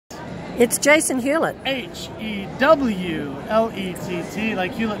It's Jason Hewlett. H-E-W-L-E-T-T,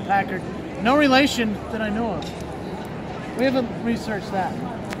 like Hewlett Packard. No relation that I know of. We haven't researched that.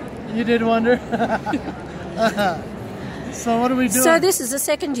 You did wonder? So what are we doing? So this is the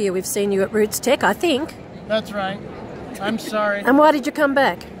second year we've seen you at Rootstech, I think. That's right. I'm sorry. And why did you come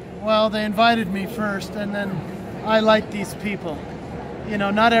back? Well, they invited me first, and then I like these people. You know,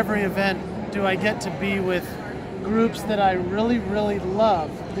 not every event do I get to be with groups that I really, really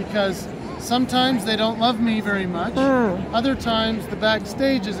love, because sometimes they don't love me very much. Other times the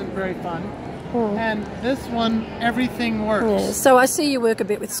backstage isn't very fun. And this one, everything works. Yeah. So I see you work a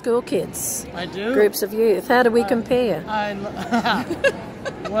bit with school kids. I do. Groups of youth. How do we compare?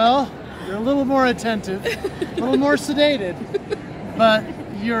 Well, you're a little more attentive, a little more sedated, but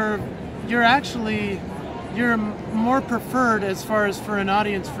you're more preferred as far as for an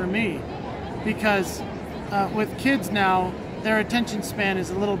audience for me, because with kids now, their attention span is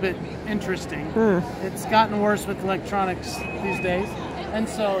a little bit interesting. It's gotten worse with electronics these days. And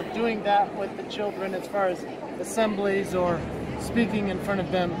so doing that with the children as far as assemblies or speaking in front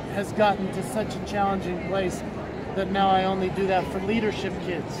of them has gotten to such a challenging place that now I only do that for leadership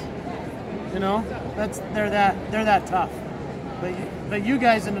kids. You know, they're that tough. But you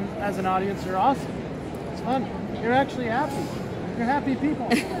guys as an audience are awesome. It's fun. You're actually happy. You're happy people.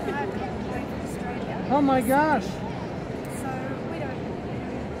 Oh my gosh.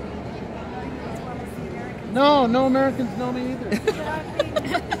 No Americans know me either. But I've been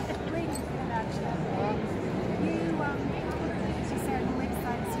reading about you. You say on the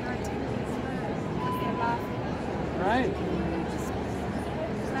website your attendees learn because they're laughing. Right. Can you just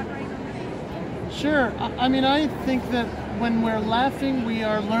elaborate on that? Sure. I mean, I think that when we're laughing, we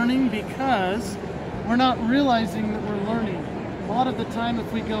are learning because we're not realizing that we're learning. A lot of the time, if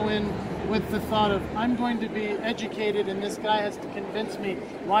we go in with the thought of, I'm going to be educated and this guy has to convince me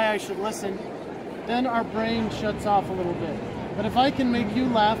why I should listen, then our brain shuts off a little bit. But if I can make you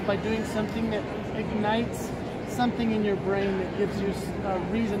laugh by doing something that ignites something in your brain that gives you a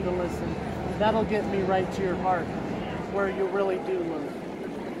reason to listen, that'll get me right to your heart, where you really do learn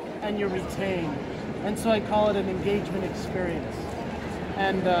and you retain. And so I call it an engagement experience.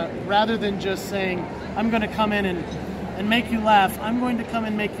 And rather than just saying, I'm going to come in and make you laugh, I'm going to come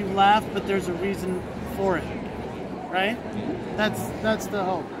and make you laugh, but there's a reason for it, right? That's the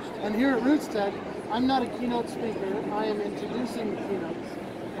hope. And here at Rootstech, I'm not a keynote speaker. I am introducing the keynotes.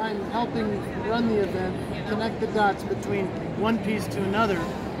 I'm helping run the event, connect the dots between one piece to another.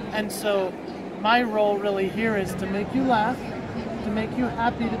 And so my role really here is to make you laugh, to make you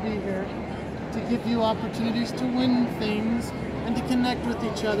happy to be here, to give you opportunities to win things and to connect with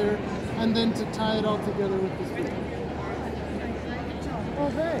each other, and then to tie it all together with the speaker. Oh,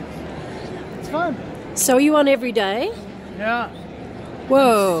 thanks. It's fun. So are you on every day? Yeah.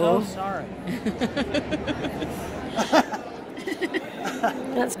 Whoa. I'm so sorry.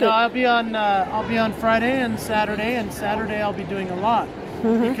 That's good. No, I'll be on Friday and Saturday I'll be doing a lot.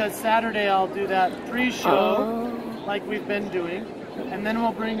 Because Saturday I'll do that pre-show like we've been doing, and then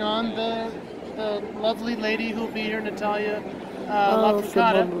we'll bring on the lovely lady who'll be here, Natalia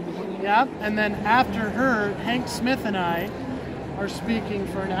LaFrucata. Yeah, and then after her, Hank Smith and I are speaking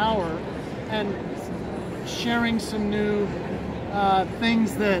for an hour and sharing some new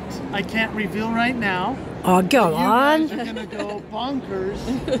things that I can't reveal right now. Oh, go on. You guys are going to go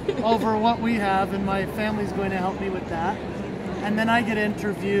bonkers over what we have, and my family's going to help me with that. And then I get to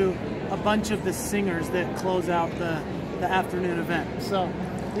interview a bunch of the singers that close out the afternoon event. So,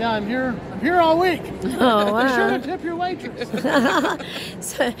 yeah, I'm here all week. Oh, wow. Be sure to tip your waitress.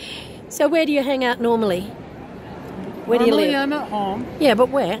 So where do you hang out normally? Where do you live? Normally I'm at home. Yeah, but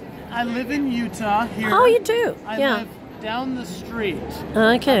where? I live in Utah here. Oh, you do? I live down the street.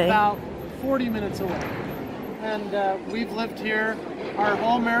 Okay. About 40 minutes away. And we've lived here our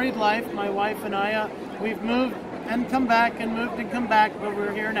whole married life. My wife and I, we've moved and come back and moved and come back, but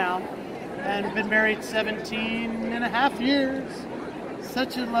we're here now. And been married 17 and a half years.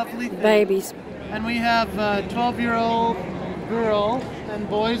 Such a lovely thing. Babies. And we have a 12-year-old girl, and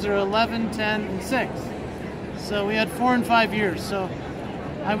boys are 11, 10, and 6. So we had 4 and 5 years. So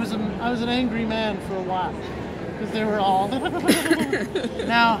I was an angry man for a while, because they were all.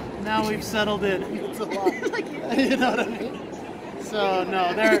 now we've settled in. It's a lot. You know what I mean? So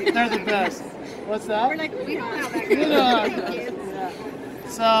no, they're the best. What's that? We're like, we know how that goes. You know how it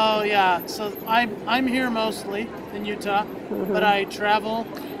goes. Yeah. So I'm here mostly in Utah, but I travel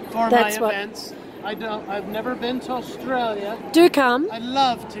for my events. I've never been to Australia. Do come. I'd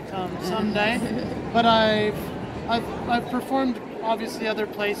love to come someday, but I've performed obviously other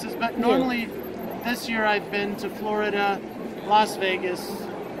places, but normally this year I've been to Florida, Las Vegas,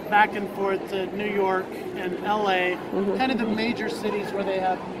 back and forth to New York and LA, kind of the major cities where they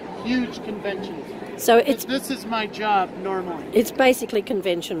have huge conventions. So This is my job normally. it's basically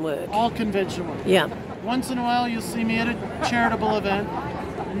convention work. All convention work. Yeah. Once in a while you'll see me at a charitable event.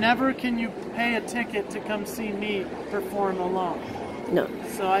 Never can you pay a ticket to come see me perform alone. No.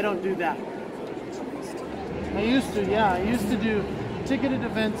 So I don't do that. I used to, yeah. I used to do ticketed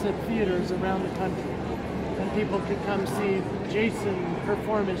events at theaters around the country. And people could come see Jason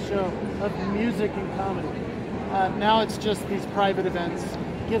perform his show of music and comedy. Now it's just these private events.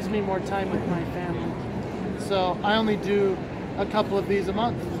 Gives me more time with my family. So I only do a couple of these a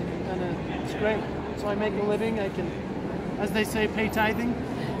month. And it's great. So I make a living. I can, as they say, pay tithing.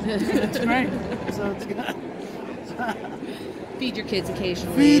 It's great. So it's good. Feed your kids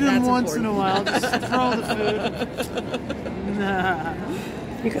occasionally. Feed them That's once important. in a while. Just throw the food. Nah.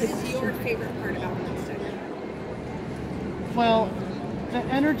 What's your favorite part about Rootstech? Well, the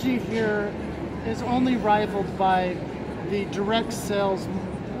energy here is only rivaled by the direct sales,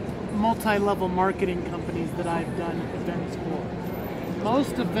 multi-level marketing companies that I've done events for.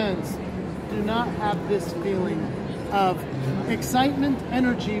 Most events do not have this feeling of excitement,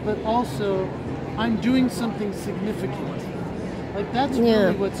 energy, but also I'm doing something significant. Like that's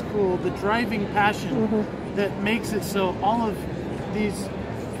really what's cool, the driving passion that makes it so all of these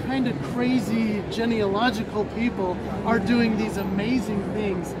kind of crazy genealogical people are doing these amazing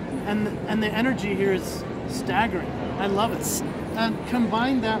things, and the energy here is staggering. I love it. And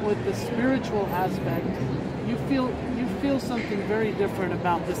combine that with the spiritual aspect, you feel something very different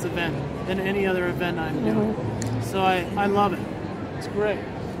about this event than any other event I'm doing. So I love it. It's great.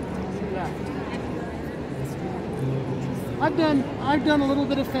 Yeah. I've done a little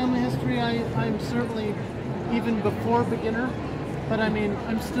bit of family history. I'm certainly even before beginner, but I mean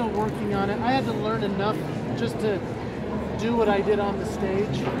I'm still working on it. I had to learn enough just to do what I did on the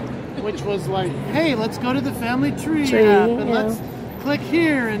stage, which was like, hey, let's go to the family tree app and let's click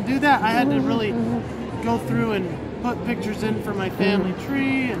here and do that. I had to really go through and put pictures in for my family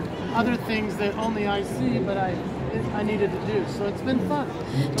tree and other things that only I see, but I needed to do. So it's been fun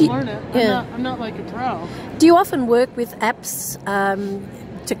to learn it. I'm not like a pro. Do you often work with apps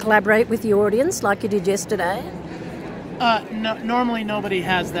to collaborate with the audience like you did yesterday? No, normally nobody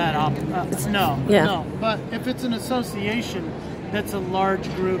has that no. But if it's an association that's a large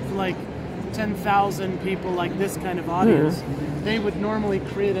group, like 10,000 people, like this kind of audience, they would normally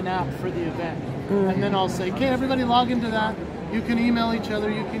create an app for the event. And then I'll say, okay, everybody log into that. You can email each other,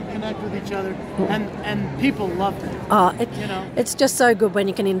 you can connect with each other, and people love that. It's just so good when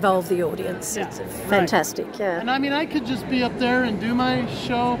you can involve the audience. Yeah, it's fantastic, yeah. And I mean, I could just be up there and do my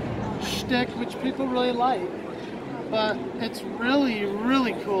show shtick, which people really like, but it's really,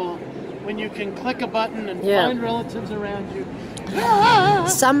 really cool when you can click a button and find relatives around you.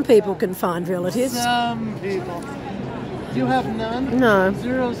 Some people can find relatives. Some people. You have none? No.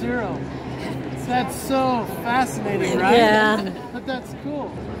 0. That's so fascinating, right? Yeah. But that's cool.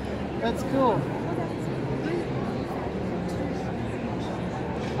 That's cool.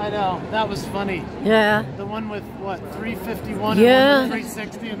 I know. That was funny. Yeah. The one with, what, 351 Yeah. and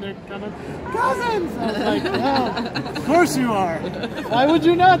 360, and they're coming, cousins! I was like, well, of course you are. Why would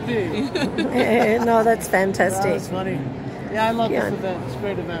you not be? No, that's fantastic. That was funny. Yeah, I love this event. It's a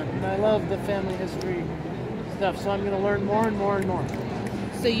great event. And I love the family history stuff, so I'm going to learn more and more and more.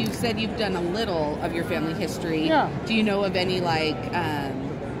 So you said you've done a little of your family history. Yeah. Do you know of any like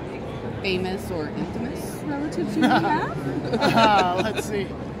famous or infamous relatives you have? Let's see.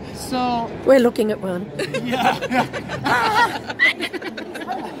 So we're looking at one. Yeah.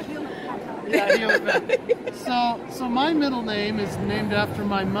 So my middle name is named after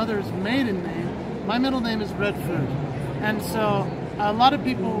my mother's maiden name. My middle name is Redford, and so a lot of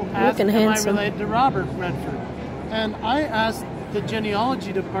people ask, "Am I related to Robert Redford?" And I asked the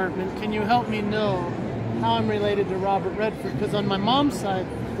genealogy department, "Can you help me know how I'm related to Robert Redford?" Because on my mom's side,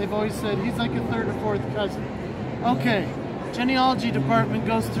 they've always said he's like a third or fourth cousin. Okay, genealogy department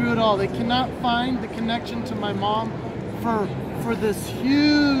goes through it all. They cannot find the connection to my mom for this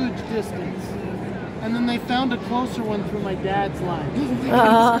huge distance. And then they found a closer one through my dad's line.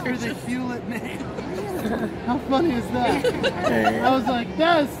 Through the Hewlett name. How funny is that? I was like,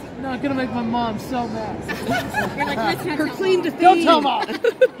 that's not gonna make my mom so mad. You're like, her claim to fame. Don't tell Mom.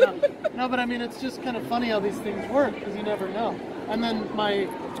 No, but I mean, it's just kind of funny how these things work because you never know. And then my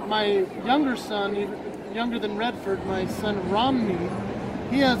younger son, younger than Redford, my son Romney,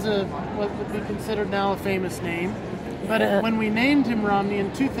 he has what would be considered now a famous name. But when we named him Romney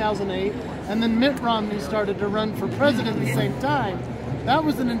in 2008, and then Mitt Romney started to run for president at the same time, that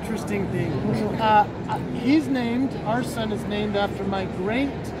was an interesting thing. Our son is named after my great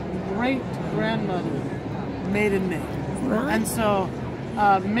great-grandmother maiden name. Right. And so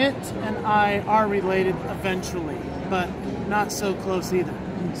Mitt and I are related eventually, but not so close either.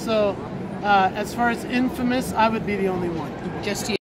 So as far as infamous, I would be the only one. Just you.